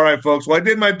off. All right, folks. Well, I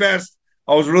did my best.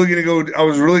 I was really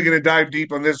gonna dive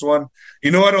deep on this one.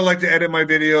 You know, I don't like to edit my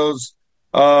videos,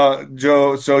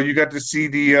 Joe. So you got to see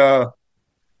the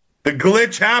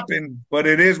glitch happen, but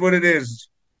it is what it is.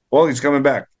 Well, he's coming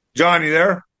back. John, you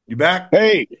there? You back?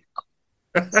 Hey,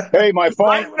 my phone.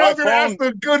 I was going to ask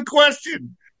a good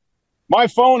question. My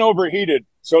phone overheated,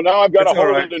 so now I've got to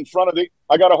hold it in front of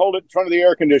the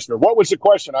air conditioner. What was the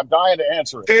question? I'm dying to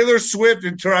answer it. Taylor Swift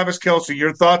and Travis Kelce.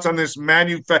 Your thoughts on this My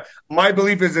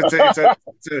belief is it's a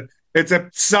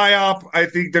psyop. I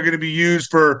think they're going to be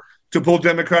used to pull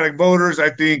Democratic voters. I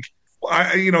think,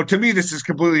 to me, this is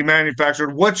completely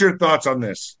manufactured. What's your thoughts on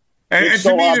this? And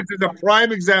to me, this is a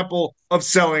prime example of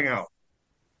selling out.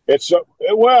 It's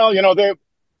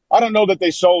I don't know that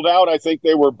they sold out. I think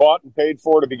they were bought and paid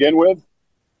for to begin with.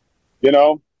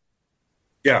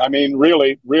 Yeah. I mean,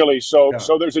 really. So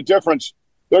there's a difference.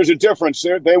 There's a difference.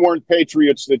 They weren't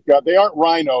patriots they aren't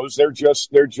rhinos. They're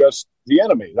just the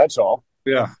enemy. That's all.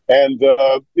 Yeah. And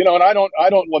and I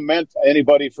don't lament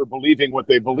anybody for believing what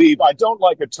they believe. I don't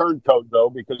like a turncoat though,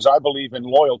 because I believe in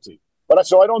loyalty. But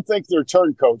so I don't think they're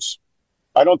turncoats.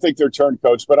 But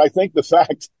I think the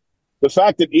fact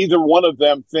that either one of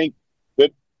them think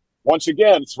that, once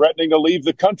again, threatening to leave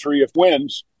the country if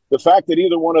wins, the fact that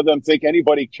either one of them think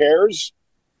anybody cares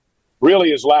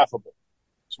really is laughable.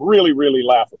 It's really, really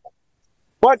laughable.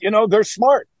 But, they're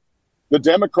smart. The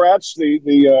Democrats,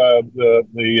 the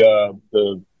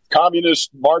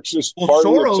communist Marxist party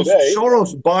of today.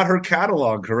 Soros bought her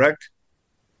catalog, correct?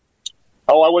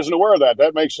 Oh, I wasn't aware of that.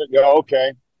 That makes it,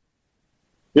 okay.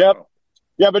 Yep.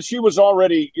 Yeah, but she was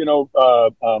already,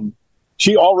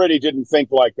 she already didn't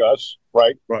think like us,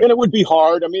 right? And it would be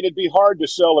hard. I mean, it'd be hard to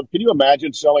sell. Can you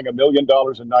imagine selling $1 million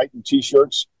a night in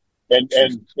T-shirts and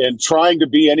trying to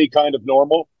be any kind of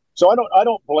normal? So I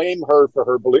don't blame her for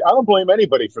her belief. I don't blame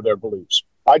anybody for their beliefs.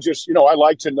 I just, I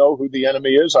like to know who the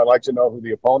enemy is. I like to know who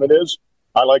the opponent is.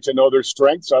 I like to know their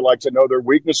strengths. I like to know their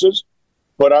weaknesses.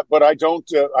 But I don't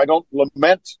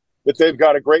lament that they've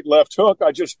got a great left hook.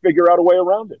 I just figure out a way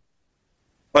around it.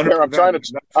 Here, I'm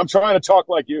trying to talk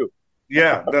like you.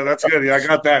 Yeah, that's good. I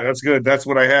got that. That's good. That's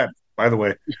what I had, by the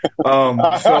way. So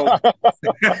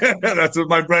that's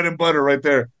my bread and butter right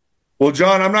there. Well,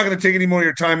 John, I'm not going to take any more of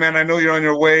your time, man. I know you're on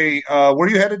your way. Where are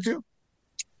you headed to?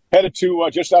 Headed to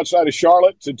just outside of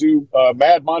Charlotte to do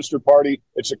Mad Monster Party.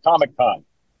 It's a Comic-Con.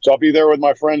 So I'll be there with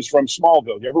my friends from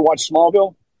Smallville. You ever watch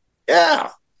Smallville? Yeah.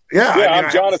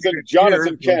 I'm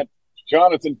Jonathan Kent.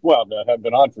 Jonathan, well, that hadn't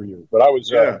been on for years, but I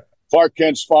was Clark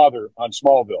Kent's father on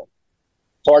Smallville.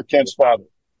 Clark Kent's father.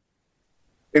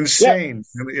 Insane.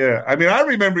 Yeah. I mean, I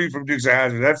remember you from Dukes of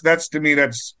Hazzard. That's to me,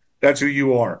 that's who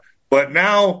you are. But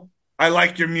now I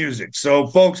like your music. So,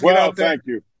 folks, get out there. Thank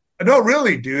you. No,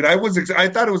 really, dude. I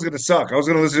thought it was going to suck. I was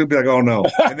going to listen to it and be like, oh, no.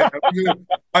 And then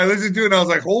I listened to it and I was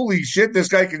like, holy shit, this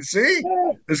guy can sing.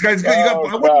 This guy's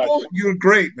good. You're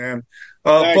great, man.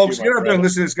 Folks, get out there and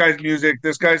listen to this guy's music.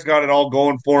 This guy's got it all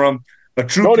going for him.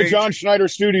 Go to John Schneider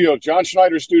Studios,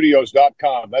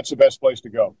 JohnSchneiderStudios.com. That's the best place to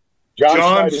go.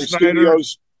 John Schneider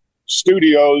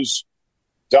Studios.com.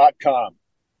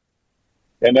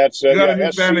 And that's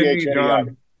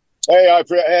SCHNEI. Hey,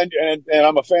 and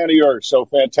I'm a fan of yours, so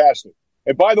fantastic.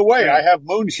 And by the way, I have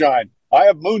moonshine.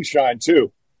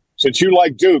 Too. Since you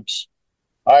like Dukes,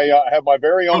 I have my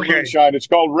very own moonshine. It's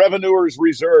called Revenuer's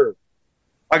Reserve.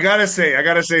 I gotta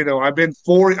say though,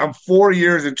 I'm 4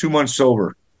 years and 2 months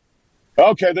sober.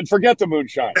 Okay, then forget the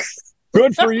moonshine.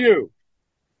 Good for you.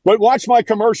 But watch my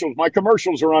commercials. My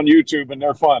commercials are on YouTube, and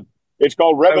they're fun. It's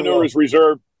called Revenuer's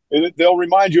Reserve. They'll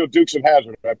remind you of Dukes of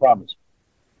Hazzard, I promise.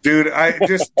 Dude, I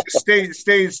just stay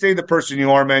the person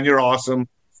you are, man. You're awesome.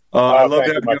 I love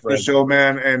having you on the show,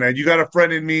 man. And you got a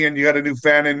friend in me, and you got a new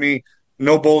fan in me.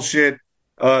 No bullshit.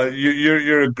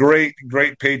 You're a great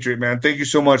patriot, man. Thank you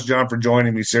so much, John, for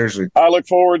joining me. Seriously, I look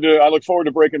forward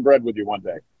to breaking bread with you one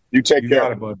day. You take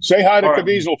care. Say hi to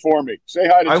Caviezel for me. Say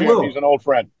hi to Jim. He's an old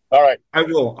friend. All right, I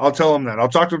will. I'll tell him that. I'll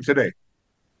talk to him today.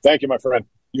 Thank you, my friend.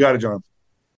 You got it, John.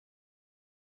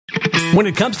 When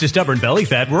it comes to stubborn belly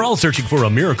fat, we're all searching for a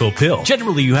miracle pill.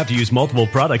 Generally, you have to use multiple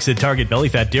products that target belly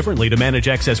fat differently to manage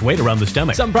excess weight around the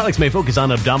stomach. Some products may focus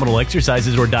on abdominal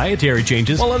exercises or dietary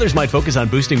changes, while others might focus on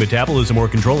boosting metabolism or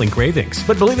controlling cravings.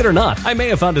 But believe it or not, I may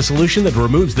have found a solution that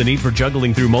removes the need for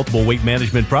juggling through multiple weight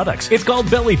management products. It's called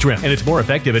Belly Trim, and it's more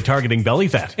effective at targeting belly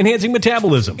fat, enhancing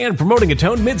metabolism, and promoting a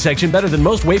toned midsection better than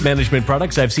most weight management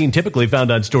products I've seen typically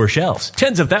found on store shelves.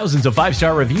 Tens of thousands of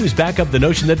 5-star reviews back up the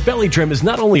notion that Belly Trim is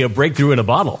not only a breakthrough in a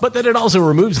bottle, but that it also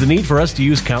removes the need for us to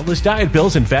use countless diet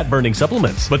pills and fat-burning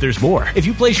supplements. But there's more. If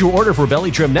you place your order for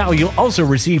Belly Trim now, you'll also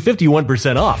receive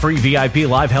 51% off, free VIP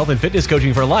live health and fitness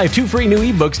coaching for life, 2 free new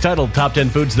ebooks titled Top 10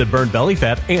 Foods That Burn Belly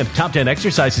Fat and Top 10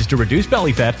 Exercises to Reduce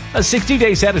Belly Fat, a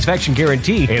 60-day satisfaction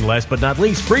guarantee, and last but not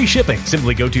least, free shipping.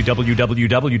 Simply go to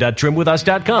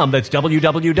www.trimwithus.com. That's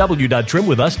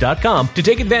www.trimwithus.com to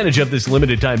take advantage of this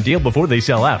limited time deal before they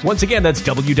sell out. Once again, that's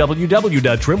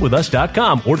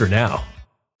www.trimwithus.com. Order now.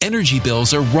 Energy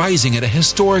bills are rising at a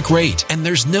historic rate, and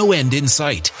there's no end in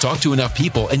sight. Talk to enough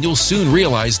people, and you'll soon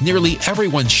realize nearly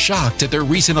everyone's shocked at their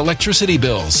recent electricity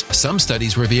bills. Some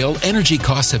studies reveal energy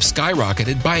costs have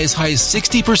skyrocketed by as high as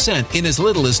 60% in as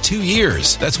little as 2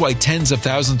 years. That's why tens of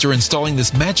thousands are installing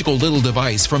this magical little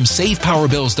device from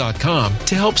SavePowerBills.com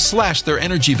to help slash their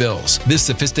energy bills. This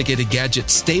sophisticated gadget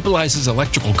stabilizes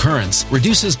electrical currents,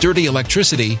 reduces dirty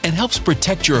electricity, and helps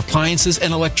protect your appliances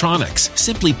and electronics.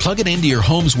 Simply plug it into your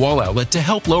home's wall outlet to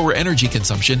help lower energy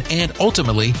consumption and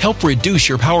ultimately help reduce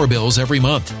your power bills every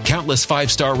month. Countless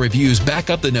 5-star reviews back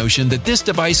up the notion that this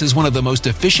device is one of the most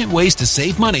efficient ways to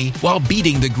save money while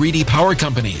beating the greedy power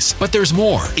companies. But there's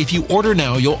more. If you order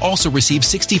now, you'll also receive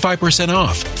 65%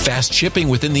 off, fast shipping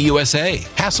within the USA,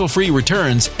 hassle-free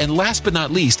returns, and last but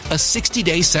not least, a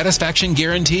 60-day satisfaction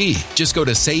guarantee. Just go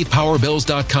to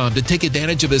SavePowerBills.com to take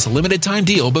advantage of this limited time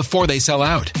deal before they sell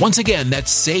out. Once again,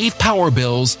 that's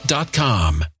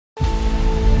SavePowerBills.com.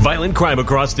 Violent crime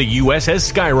across the U.S.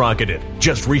 has skyrocketed.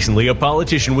 Just recently, a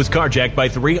politician was carjacked by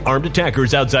 3 armed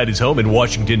attackers outside his home in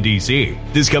Washington, D.C.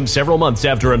 This comes several months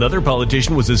after another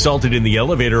politician was assaulted in the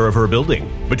elevator of her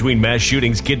building. Between mass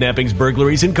shootings, kidnappings,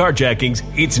 burglaries, and carjackings,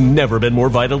 it's never been more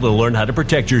vital to learn how to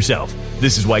protect yourself.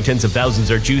 This is why tens of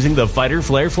thousands are choosing the Fighter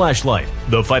Flare flashlight.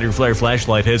 The Fighter Flare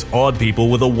flashlight has awed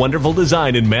people with a wonderful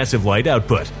design and massive light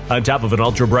output. On top of an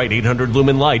ultra-bright 800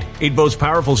 lumen light, it boasts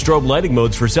powerful strobe lighting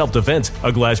modes for self-defense,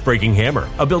 a glass-breaking hammer,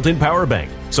 a built-in power bank,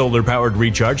 solar-powered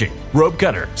recharging, rope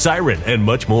cutter, siren, and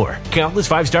much more. Countless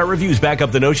 5-star reviews back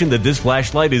up the notion that this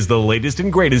flashlight is the latest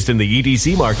and greatest in the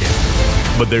EDC market.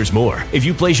 But there's more. If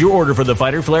you place your order for the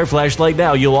Fighter Flare flashlight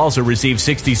now, you'll also receive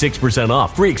 66%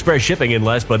 off, free express shipping, and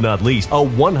last but not least, a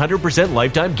 100%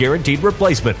 lifetime guaranteed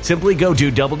replacement. Simply go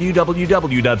to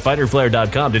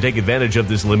www.fighterflare.com to take advantage of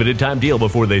this limited time deal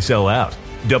before they sell out.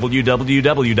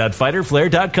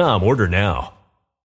 www.fighterflare.com. Order now.